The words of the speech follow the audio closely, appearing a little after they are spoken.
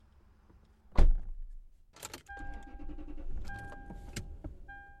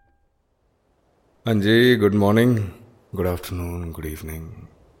हाँ जी, good morning, good afternoon, good evening,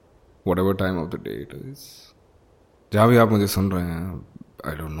 what ever time of the day it is, जहाँ भी आप मुझे सुन रहे हैं।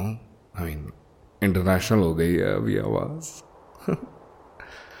 I don't know, I mean international हो गई है अभी आवाज़।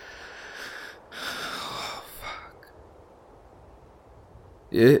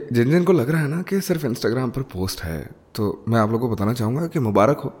 ये जिन जिन को लग रहा है ना कि सिर्फ इंस्टाग्राम पर पोस्ट है, तो मैं आप लोगों को बताना चाहूँगा कि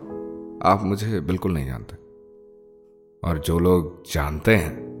मुबारक हो, आप मुझे बिल्कुल नहीं जानते। और जो लोग जानते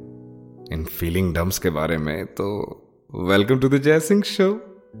हैं इन फीलिंग डम्प्स के बारे में, तो welcome to the Jai Singh show.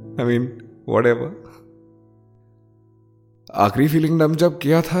 I mean whatever. आखिरी फीलिंग डंप जब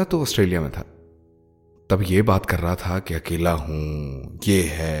किया था तो ऑस्ट्रेलिया में था। तब ये बात कर रहा था कि अकेला हूं, ये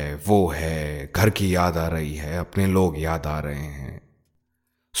है वो है, घर की याद आ रही है, अपने लोग याद आ रहे हैं।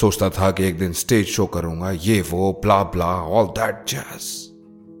 सोचता था कि एक दिन स्टेज शो करूंगा, ये वो blah blah all that jazz.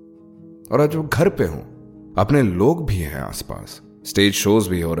 और आज वो घर पे हूं, अपने लोग भी हैं आसपास, स्टेज शोज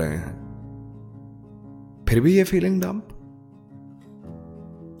भी हो रहे हैं, फिर भी ये फीलिंग डंप।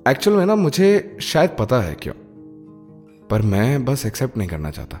 एक्चुअल में ना मुझे शायद पता है क्यों, पर मैं बस एक्सेप्ट नहीं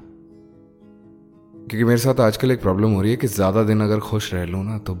करना चाहता। क्योंकि मेरे साथ आजकल एक प्रॉब्लम हो रही है कि ज्यादा दिन अगर खुश रह लूं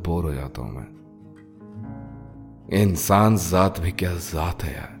ना तो बोर हो जाता हूं मैं। इंसान जात भी क्या जात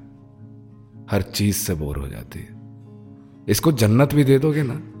है यार, हर चीज से बोर हो जाती है। इसको जन्नत भी दे दोगे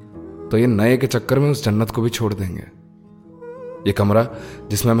ना तो ये नए के चक्कर में उस जन्नत को भी छोड़ देंगे। ये कमरा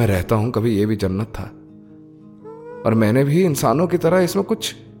जिसमें मैं रहता हूं, कभी ये भी जन्नत था, और मैंने भी इंसानों की तरह इसमें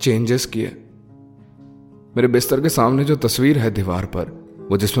कुछ चेंजेस किए। मेरे बिस्तर के सामने जो तस्वीर है दीवार पर,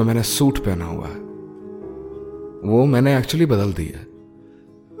 वो जिसमें मैंने सूट पहना हुआ है, वो मैंने एक्चुअली बदल दी है।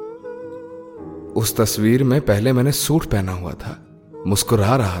 उस तस्वीर में पहले मैंने सूट पहना हुआ था,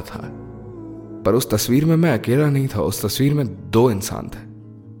 मुस्कुरा रहा था, पर उस तस्वीर में मैं अकेला नहीं था। उस तस्वीर में दो इंसान थे,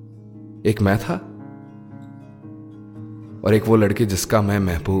 एक मैं था और एक वो लड़की जिसका मैं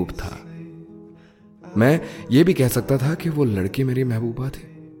महबूब था। मैं ये भी कह सकता था कि वो लड़की मेरी महबूबा थी,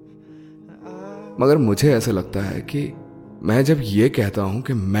 मगर मुझे ऐसा लगता है कि मैं जब ये कहता हूं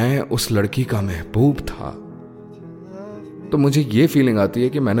कि मैं उस लड़की का महबूब था, तो मुझे ये फीलिंग आती है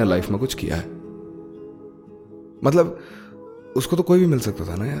कि मैंने लाइफ में कुछ किया है। मतलब उसको तो कोई भी मिल सकता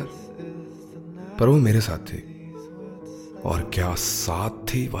था ना यार, पर वो मेरे साथ थी, और क्या साथ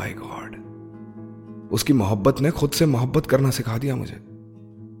थी, बाय गॉड। उसकी मोहब्बत ने खुद से मोहब्बत करना सिखा दिया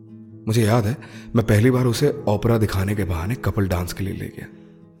मुझे याद है, मैं पहली बार उसे ओपेरा दिखाने के बहाने कपल डांस के लिए ले गया।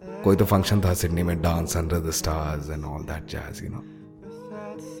 कोई तो फंक्शन था सिडनी में, dance under the stars and all that jazz, you know.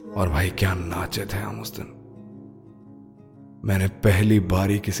 और भाई क्या नाचे थे हम उस दिन। मैंने पहली बार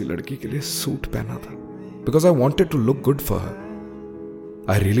ही किसी लड़की के लिए सूट पहना था, because I wanted to look good for her.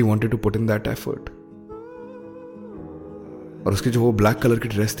 I really wanted to put in that effort. और उसकी जो वो ब्लैक कलर की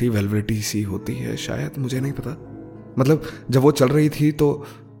ड्रेस थी, वेलवेटी सी होती है शायद, मुझे नहीं पता। मतलब जब वो चल रही थी तो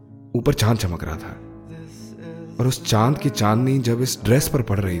ऊपर चांद चमक रहा था, और उस चांद की चांदनी जब इस ड्रेस पर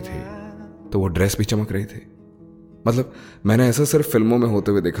पड़ रही थी तो वो ड्रेस भी चमक रही थी। मतलब मैंने ऐसा सिर्फ फिल्मों में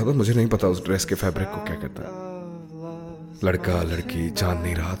होते हुए देखा था, मुझे नहीं पता उस ड्रेस के फैब्रिक को क्या कहता है। लड़का लड़की,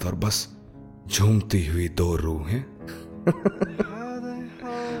 चांदनी रात, और बस झूमती हुई दो रूहें।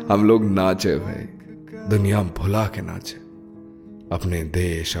 हम लोग नाचे भाई, दुनिया भुला के नाचे, अपने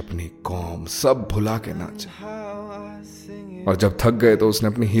देश, अपनी कौम सब भुला के नाचे। और जब थक गए तो उसने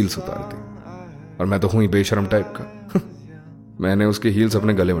अपनी हील्स उतार दी, और मैं तो हुई बेशरम टाइप का। मैंने उसकी हील्स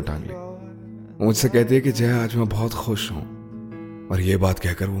अपने गले में टांग ली। वो मुझसे कहती है कि जय आज मैं बहुत खुश हूं, और ये बात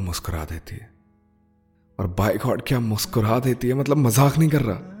कहकर वो मुस्कुरा देती है। और बाय गॉड क्या मुस्कुरा देती है, मतलब मजाक नहीं कर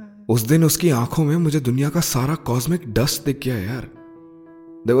रहा। उस दिन उसकी आंखों में मुझे दुनिया का सारा कॉस्मिक डस्ट दिख गया यार।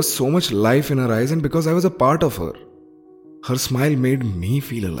 There was so much life in her eyes, and because I was a part of her, her smile made me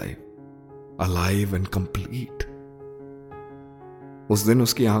feel alive and complete. उस दिन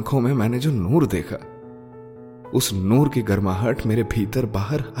उसकी आंखों में मैंने जो नूर देखा, उस नूर की गर्माहट मेरे भीतर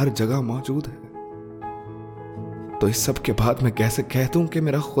बाहर हर जगह मौजूद है। तो इस सब के बाद मैं कैसे कह दूं कि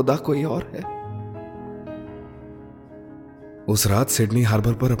मेरा खुदा कोई और है। उस रात सिडनी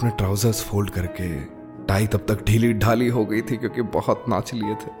हार्बर पर अपने ट्राउजर्स फोल्ड करके, टाई तब तक ढीली ढाली हो गई थी क्योंकि बहुत नाच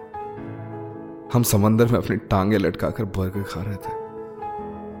लिए थे, हम समंदर में अपनी टांगे लटकाकर बर्गर खा रहे थे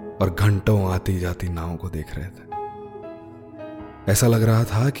और घंटों आती जाती नावों को देख रहे थे। ऐसा लग रहा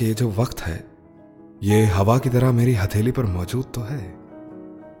था कि ये जो वक्त है, ये हवा की तरह मेरी हथेली पर मौजूद तो है,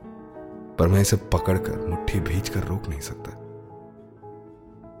 पर मैं इसे पकड़कर मुट्ठी भींचकर रोक नहीं सकता।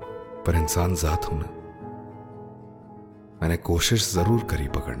 पर इंसान जात हूं ना, मैंने कोशिश जरूर करी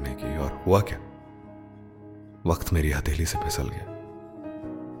पकड़ने की, और हुआ क्या, वक्त मेरी हथेली से फिसल गया।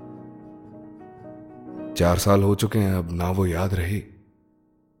 4 साल हो चुके हैं अब, ना वो याद रही,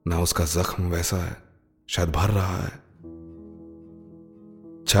 ना उसका जख्म वैसा है, शायद भर रहा है।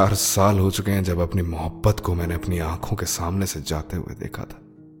 4 साल हो चुके हैं जब अपनी मोहब्बत को मैंने अपनी आंखों के सामने से जाते हुए देखा था।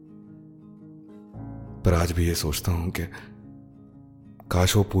 पर आज भी ये सोचता हूं कि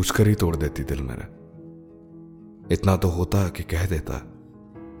काश वो पूछकर ही तोड़ देती दिल मेरा। इतना तो होता कि कह देता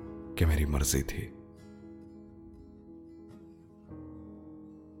कि मेरी मर्जी थी।